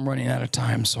 No, I'm running out of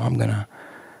time, so I'm gonna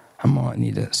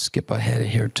need to skip ahead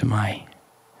here to my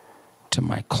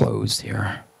close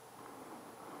here.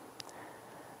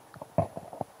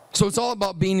 So it's all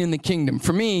about being in the kingdom.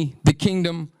 For me, the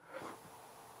kingdom,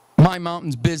 my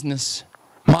mountain's business.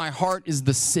 My heart is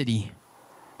the city.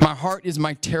 My heart is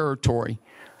my territory.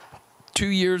 2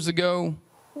 years ago,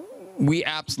 we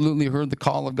absolutely heard the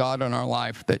call of God on our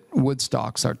life that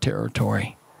Woodstock's our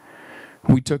territory.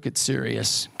 We took it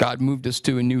serious. God moved us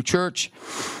to a new church,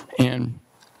 and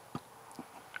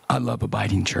I love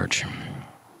Abiding Church.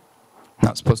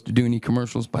 Not supposed to do any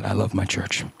commercials, but I love my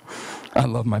church. I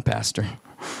love my pastor.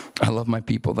 I love my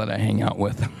people that I hang out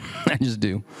with. I just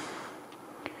do.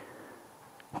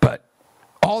 But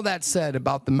all that said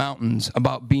about the mountains,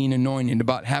 about being anointed,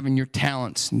 about having your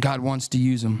talents, and God wants to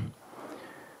use them.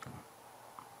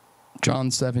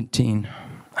 John 17.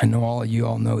 I know all of you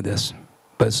all know this,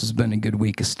 but this has been a good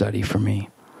week of study for me.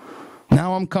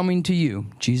 Now I'm coming to you.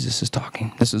 Jesus is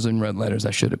talking. This is in red letters.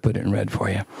 I should have put it in red for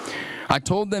you. I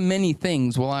told them many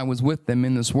things while I was with them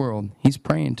in this world. He's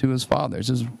praying to his Father. This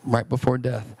is right before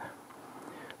death.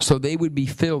 So they would be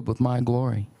filled with my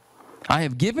glory. I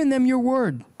have given them your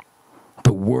word.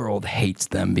 The world hates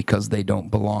them because they don't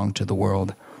belong to the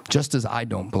world, just as I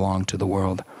don't belong to the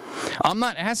world. I'm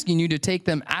not asking you to take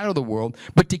them out of the world,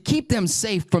 but to keep them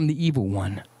safe from the evil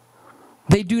one.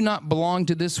 They do not belong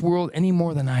to this world any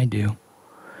more than I do.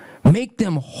 Make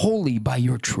them holy by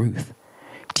your truth.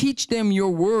 Teach them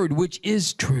your word, which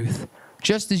is truth.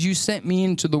 Just as you sent me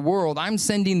into the world, I'm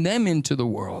sending them into the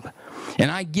world. And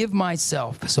I give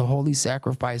myself as a holy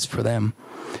sacrifice for them,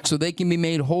 so they can be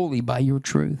made holy by your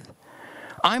truth.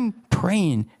 I'm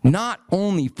praying not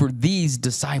only for these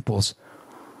disciples,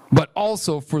 but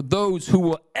also for those who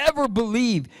will ever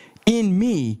believe in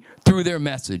me through their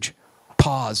message.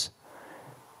 Pause.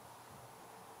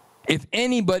 If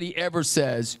anybody ever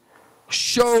says,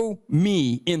 show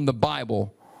me in the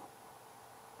Bible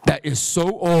that is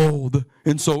so old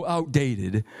and so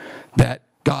outdated that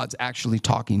God's actually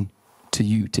talking to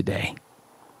you today.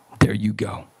 There you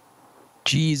go.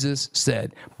 Jesus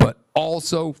said, but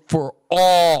also for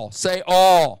all. Say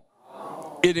all.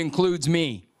 All. It includes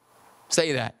me.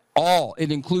 Say that. All.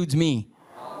 It includes me.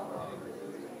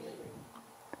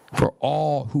 For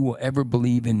all who will ever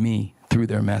believe in me through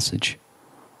their message.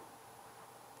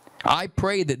 I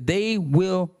pray that they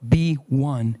will be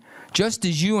one, just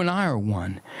as you and I are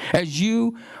one. As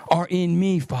you are in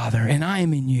me, Father, and I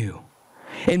am in you.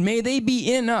 And may they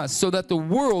be in us, so that the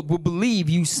world will believe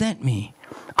you sent me.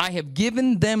 I have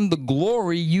given them the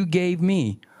glory you gave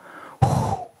me.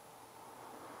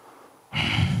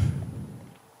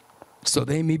 So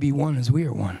they may be one as we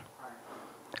are one.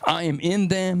 I am in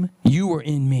them, you are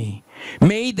in me.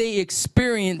 May they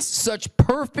experience such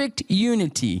perfect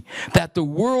unity that the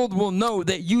world will know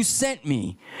that you sent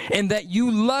me and that you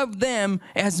love them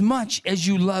as much as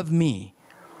you love me.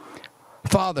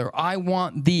 Father, I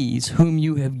want these whom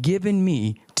you have given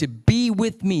me to be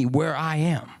with me where I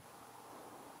am.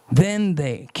 Then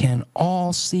they can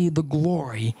all see the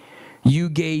glory you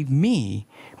gave me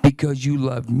because you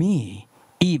loved me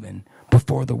even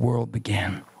before the world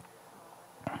began.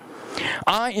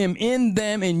 I am in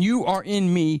them and you are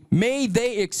in me. May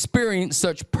they experience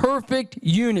such perfect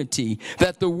unity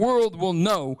that the world will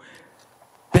know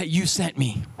that you sent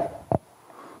me.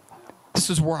 This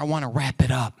is where I want to wrap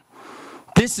it up.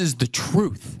 This is the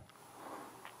truth.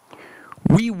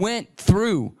 We went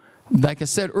through, like I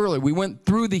said earlier, we went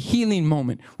through the healing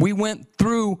moment. We went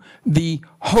through the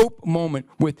hope moment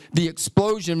with the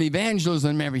explosion of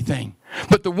evangelism and everything.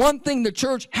 But the one thing the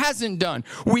church hasn't done,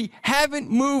 we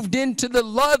haven't moved into the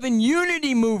love and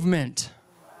unity movement.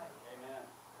 Amen.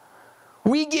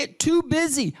 We get too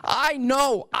busy. I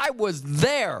know. I was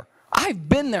there. I've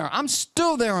been there. I'm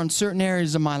still there on certain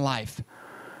areas of my life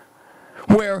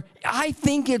where I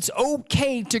think it's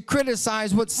okay to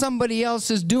criticize what somebody else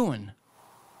is doing.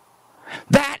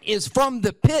 That is from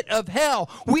the pit of hell.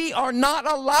 We are not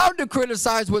allowed to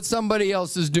criticize what somebody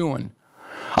else is doing.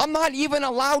 I'm not even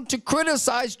allowed to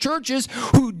criticize churches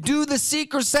who do the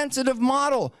seeker-sensitive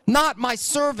model. Not my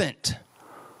servant.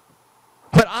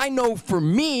 But I know for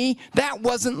me, that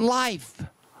wasn't life.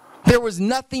 There was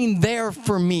nothing there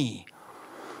for me.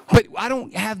 But I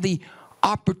don't have the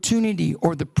opportunity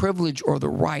or the privilege or the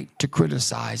right to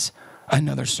criticize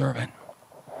another servant.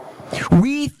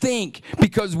 We think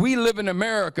because we live in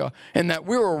America and that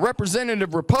we're a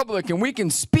representative republic and we can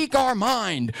speak our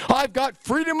mind. I've got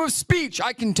freedom of speech.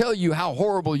 I can tell you how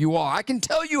horrible you are. I can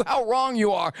tell you how wrong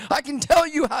you are. I can tell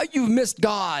you how you've missed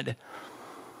God.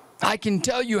 I can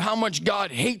tell you how much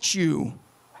God hates you.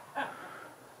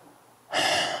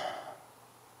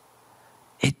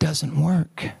 It doesn't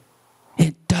work.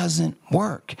 It doesn't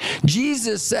work.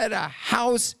 Jesus said a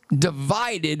house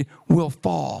divided will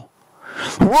fall.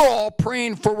 We're all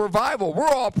praying for revival. We're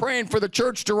all praying for the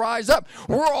church to rise up.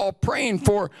 We're all praying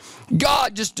for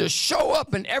God just to show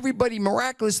up and everybody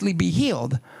miraculously be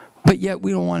healed. But yet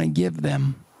we don't want to give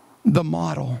them the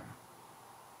model,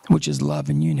 which is love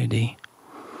and unity.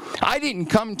 I didn't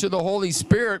come to the Holy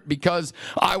Spirit because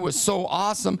I was so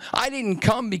awesome. I didn't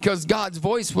come because God's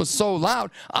voice was so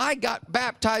loud. I got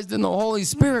baptized in the Holy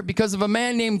Spirit because of a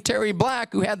man named Terry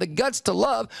Black who had the guts to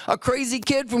love a crazy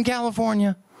kid from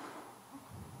California.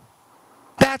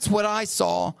 That's what I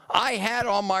saw. I had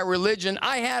all my religion.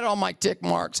 I had all my tick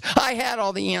marks. I had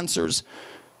all the answers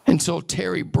until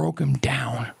Terry broke him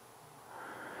down.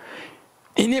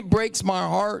 And it breaks my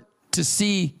heart to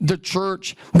see the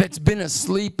church that's been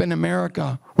asleep in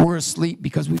America. We're asleep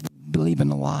because we believe in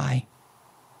a lie.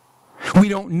 We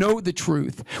don't know the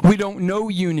truth. We don't know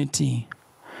unity.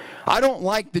 I don't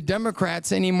like the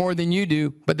Democrats any more than you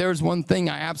do, but there's one thing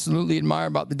I absolutely admire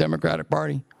about the Democratic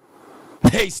Party.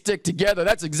 They stick together.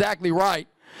 That's exactly right.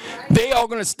 They all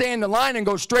going to stand in line and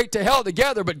go straight to hell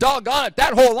together, but doggone it,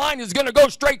 that whole line is going to go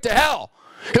straight to hell.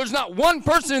 There's not one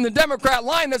person in the Democrat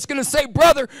line that's going to say,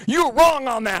 brother, you're wrong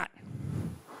on that.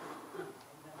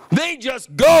 They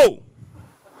just go.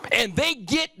 And they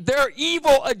get their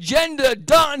evil agenda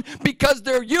done because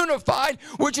they're unified,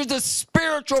 which is a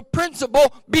spiritual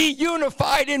principle. Be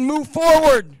unified and move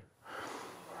forward.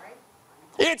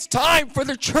 It's time for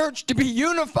the church to be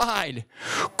unified.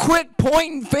 Quit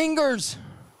pointing fingers.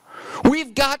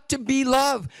 We've got to be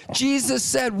love. Jesus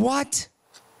said what?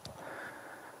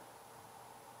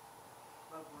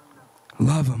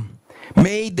 Love them.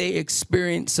 May they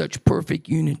experience such perfect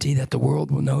unity that the world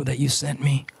will know that you sent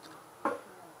me.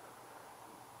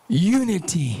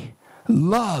 Unity,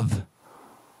 love.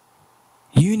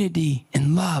 Unity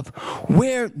and love.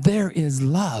 Where there is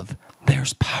love,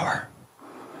 there's power.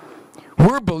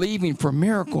 We're believing for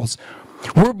miracles.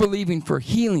 We're believing for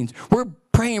healings. We're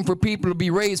praying for people to be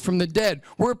raised from the dead.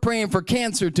 We're praying for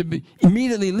cancer to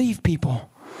immediately leave people.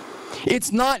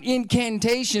 It's not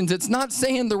incantations. It's not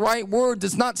saying the right words.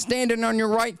 It's not standing on your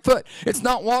right foot. It's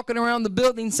not walking around the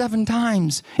building 7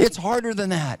 times. It's harder than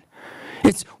that.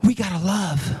 We got to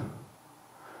love.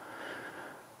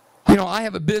 You know, I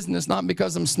have a business not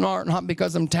because I'm smart, not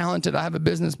because I'm talented. I have a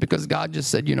business because God just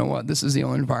said, you know what, this is the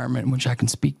only environment in which I can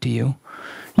speak to you.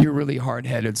 You're really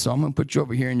hard-headed, so I'm going to put you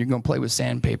over here and you're going to play with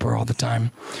sandpaper all the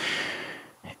time.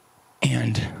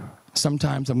 And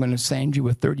sometimes I'm going to sand you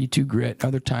with 32 grit.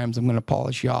 Other times I'm going to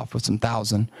polish you off with some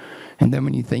 1,000. And then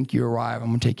when you think you arrive, I'm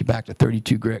going to take you back to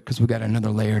 32 grit because we got another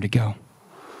layer to go.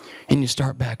 And you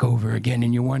start back over again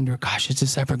and you wonder, gosh, is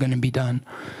this ever going to be done?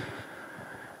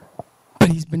 But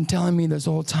he's been telling me this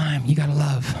whole time, you got to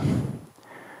love.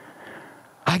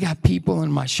 I got people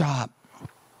in my shop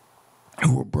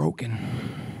who are broken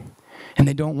and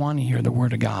they don't want to hear the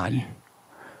word of God.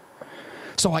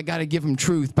 So I got to give them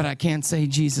truth, but I can't say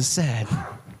Jesus said.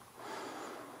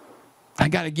 I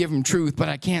got to give them truth, but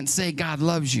I can't say God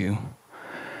loves you.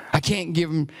 I can't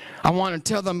give them, I want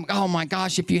to tell them, oh my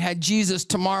gosh, if you had Jesus,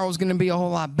 tomorrow's going to be a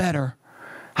whole lot better.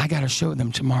 I got to show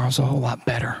them tomorrow's a whole lot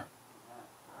better.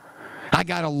 I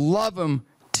got to love them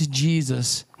to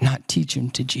Jesus, not teach them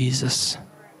to Jesus.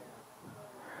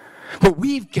 But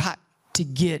we've got to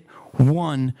get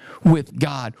one with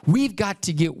God. We've got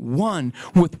to get one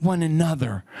with one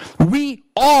another. We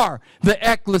are the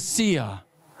ecclesia.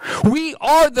 We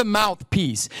are the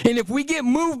mouthpiece. And if we get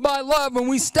moved by love and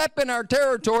we step in our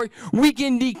territory, we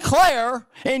can declare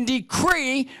and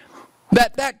decree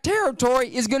that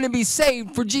territory is going to be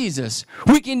saved for Jesus.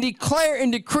 We can declare and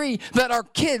decree that our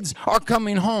kids are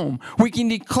coming home. We can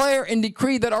declare and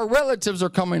decree that our relatives are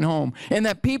coming home and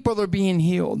that people are being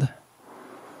healed.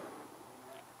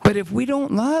 But if we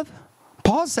don't love,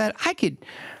 Paul said, I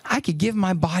could give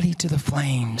my body to the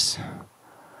flames.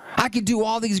 I could do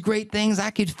all these great things.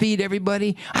 I could feed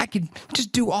everybody. I could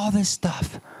just do all this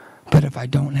stuff. But if I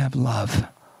don't have love,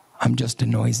 I'm just a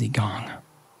noisy gong.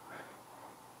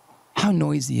 How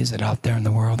noisy is it out there in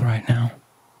the world right now?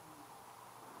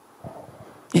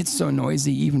 It's so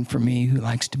noisy even for me who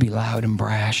likes to be loud and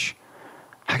brash.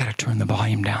 I got to turn the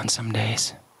volume down some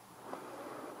days.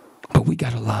 But we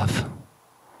got to love.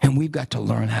 And we've got to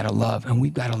learn how to love. And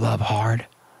we've got to love hard.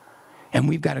 And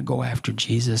we've got to go after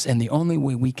Jesus. And the only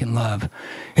way we can love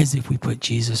is if we put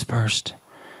Jesus first.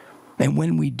 And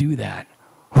when we do that,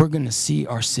 we're going to see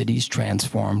our cities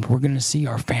transformed. We're going to see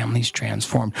our families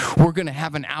transformed. We're going to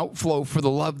have an outflow for the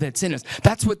love that's in us.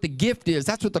 That's what the gift is.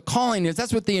 That's what the calling is.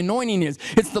 That's what the anointing is.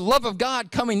 It's the love of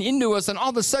God coming into us and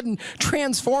all of a sudden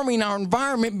transforming our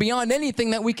environment beyond anything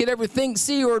that we could ever think,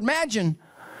 see, or imagine.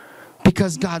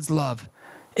 Because God's love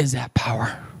is that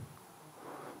power.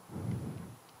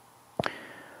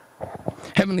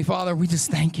 Heavenly Father, we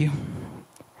just thank you.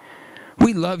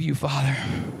 We love you, Father.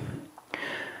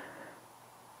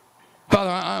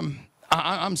 Father,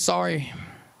 I'm sorry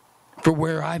for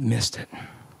where I've missed it.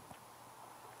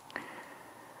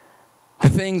 The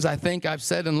things I think I've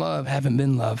said in love haven't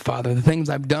been love, Father. The things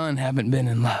I've done haven't been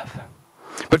in love.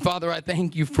 But Father, I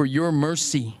thank you for your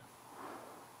mercy.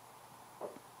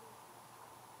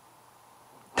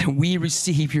 That we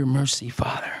receive your mercy,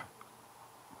 Father.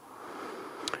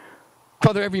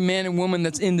 Father, every man and woman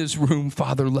that's in this room,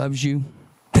 Father, loves you.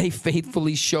 They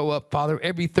faithfully show up, Father,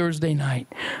 every Thursday night.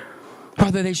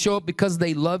 Father, they show up because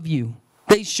they love you.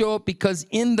 They show up because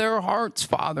in their hearts,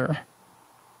 Father,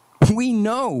 we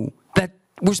know that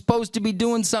we're supposed to be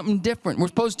doing something different. We're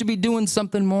supposed to be doing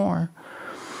something more.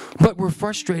 But we're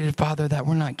frustrated, Father, that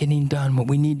we're not getting done what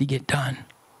we need to get done.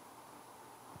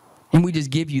 And we just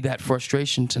give you that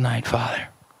frustration tonight, Father.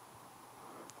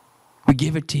 We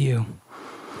give it to you.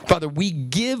 Father, we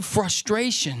give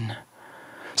frustration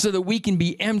so that we can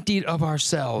be emptied of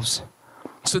ourselves,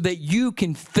 so that you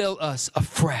can fill us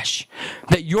afresh,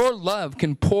 that your love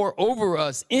can pour over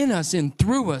us, in us, and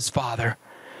through us, Father.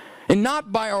 And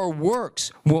not by our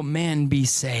works will man be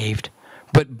saved,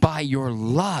 but by your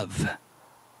love,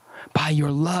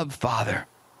 Father,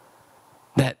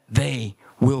 that they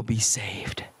will be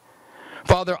saved.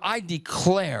 Father, I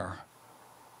declare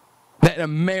that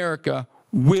America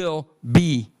will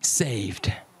be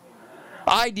saved.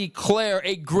 I declare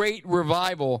a great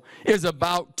revival is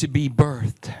about to be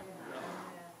birthed.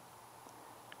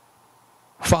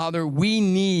 Father, we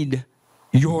need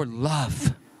your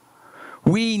love.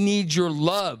 We need your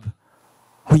love.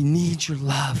 We need your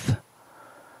love.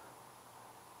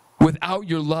 Without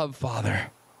your love,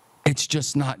 Father, it's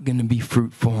just not going to be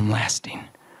fruitful and lasting.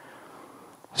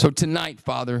 So tonight,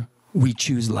 Father, we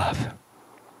choose love.